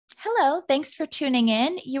Hello, thanks for tuning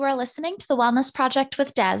in. You are listening to the Wellness Project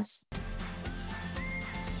with Des.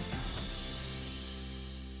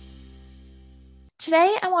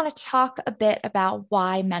 Today, I want to talk a bit about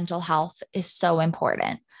why mental health is so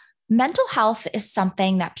important. Mental health is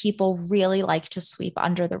something that people really like to sweep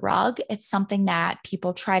under the rug. It's something that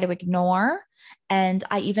people try to ignore. And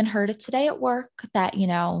I even heard it today at work that,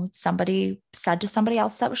 somebody said to somebody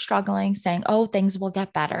else that was struggling, saying, oh, things will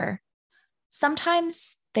get better.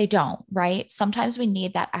 Sometimes they don't, right? Sometimes we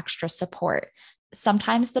need that extra support.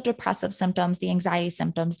 Sometimes the depressive symptoms, the anxiety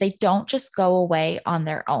symptoms, they don't just go away on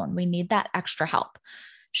their own. We need that extra help.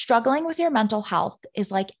 Struggling with your mental health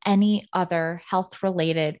is like any other health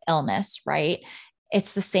related illness, right?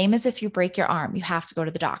 It's the same as if you break your arm, you have to go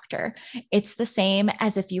to the doctor. It's the same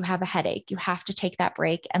as if you have a headache, you have to take that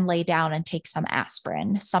break and lay down and take some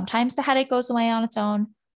aspirin. Sometimes the headache goes away on its own,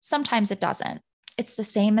 sometimes it doesn't. It's the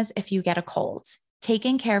same as if you get a cold.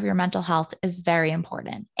 Taking care of your mental health is very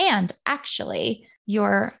important. And actually,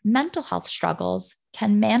 your mental health struggles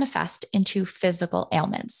can manifest into physical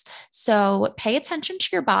ailments. So pay attention to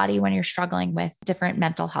your body when you're struggling with different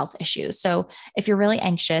mental health issues. So if you're really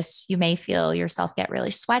anxious, you may feel yourself get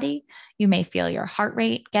really sweaty. You may feel your heart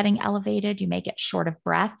rate getting elevated. You may get short of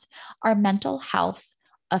breath. Our mental health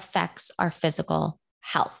affects our physical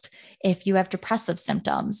health. If you have depressive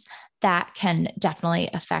symptoms, that can definitely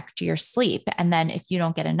affect your sleep. And then if you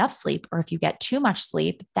don't get enough sleep or if you get too much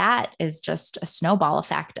sleep, that is just a snowball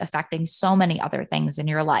effect affecting so many other things in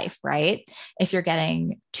your life, right? If you're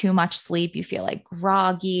getting too much sleep, you feel like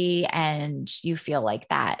groggy and you feel like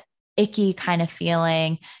that icky kind of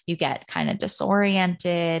feeling. You get kind of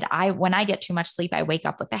disoriented. When I get too much sleep, I wake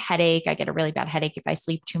up with a headache. I get a really bad headache if I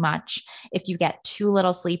sleep too much. If you get too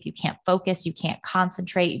little sleep, you can't focus, you can't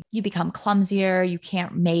concentrate, you become clumsier, you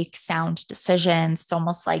can't make sound decisions. It's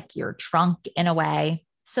almost like you're drunk in a way.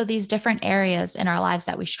 So these different areas in our lives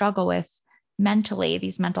that we struggle with mentally,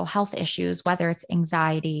 these mental health issues, whether it's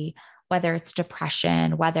anxiety, whether it's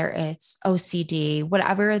depression, whether it's OCD,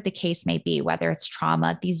 whatever the case may be, whether it's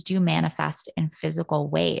trauma, these do manifest in physical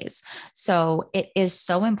ways. So it is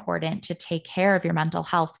so important to take care of your mental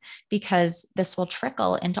health because this will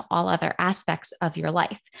trickle into all other aspects of your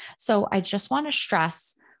life. So I just want to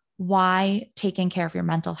stress why taking care of your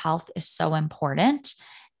mental health is so important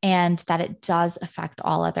and that it does affect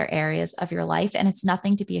all other areas of your life. And it's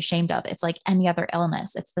nothing to be ashamed of. It's like any other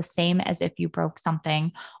illness. It's the same as if you broke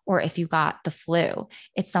something or if you got the flu.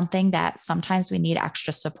 It's something that sometimes we need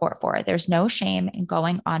extra support for. There's no shame in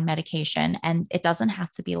going on medication, and it doesn't have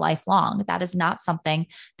to be lifelong. That is not something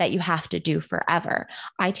that you have to do forever.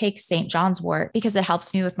 I take St. John's wort because it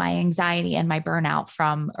helps me with my anxiety and my burnout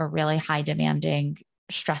from a really high demanding,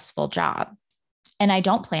 stressful job. And I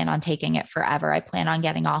don't plan on taking it forever. I plan on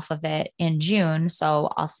getting off of it in June.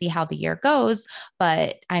 So I'll see how the year goes,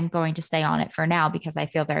 but I'm going to stay on it for now because I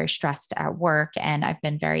feel very stressed at work and I've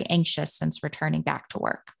been very anxious since returning back to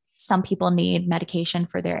work. Some people need medication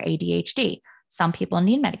for their ADHD. Some people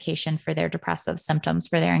need medication for their depressive symptoms,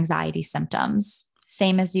 for their anxiety symptoms,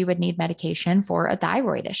 same as you would need medication for a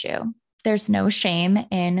thyroid issue. There's no shame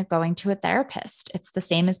in going to a therapist. It's the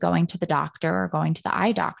same as going to the doctor or going to the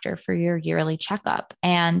eye doctor for your yearly checkup.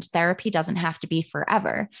 And therapy doesn't have to be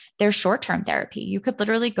forever. There's short-term therapy. You could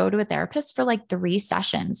literally go to a therapist for like 3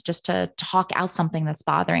 sessions just to talk out something that's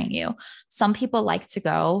bothering you. Some people like to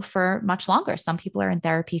go for much longer. Some people are in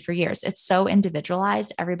therapy for years. It's so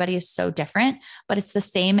individualized. Everybody is so different, but it's the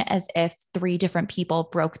same as if 3 different people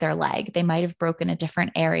broke their leg. They might have broken a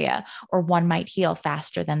different area, or one might heal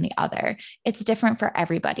faster than the other. It's different for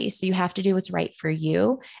everybody. So you have to do what's right for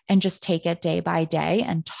you and just take it day by day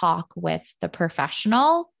and talk with the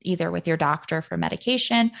professional, either with your doctor for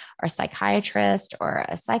medication or a psychiatrist or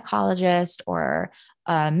a psychologist or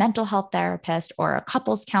a mental health therapist or a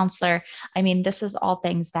couples counselor. I mean, this is all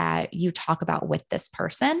things that you talk about with this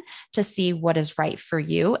person to see what is right for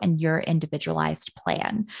you and your individualized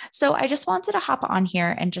plan. So I just wanted to hop on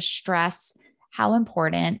here and just stress how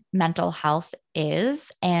important mental health is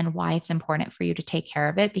and why it's important for you to take care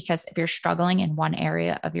of it. Because if you're struggling in one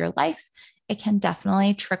area of your life, it can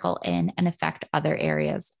definitely trickle in and affect other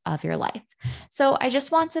areas of your life. So I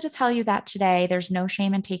just wanted to tell you that today. There's no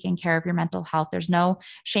shame in taking care of your mental health. There's no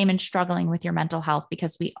shame in struggling with your mental health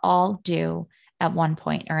because we all do at one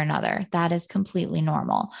point or another. That is completely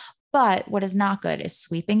normal. But what is not good is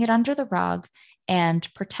sweeping it under the rug and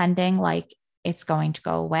pretending like it's going to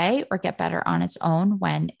go away or get better on its own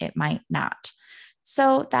when it might not.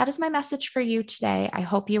 So that is my message for you today. I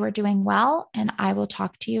hope you are doing well, and I will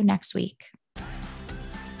talk to you next week.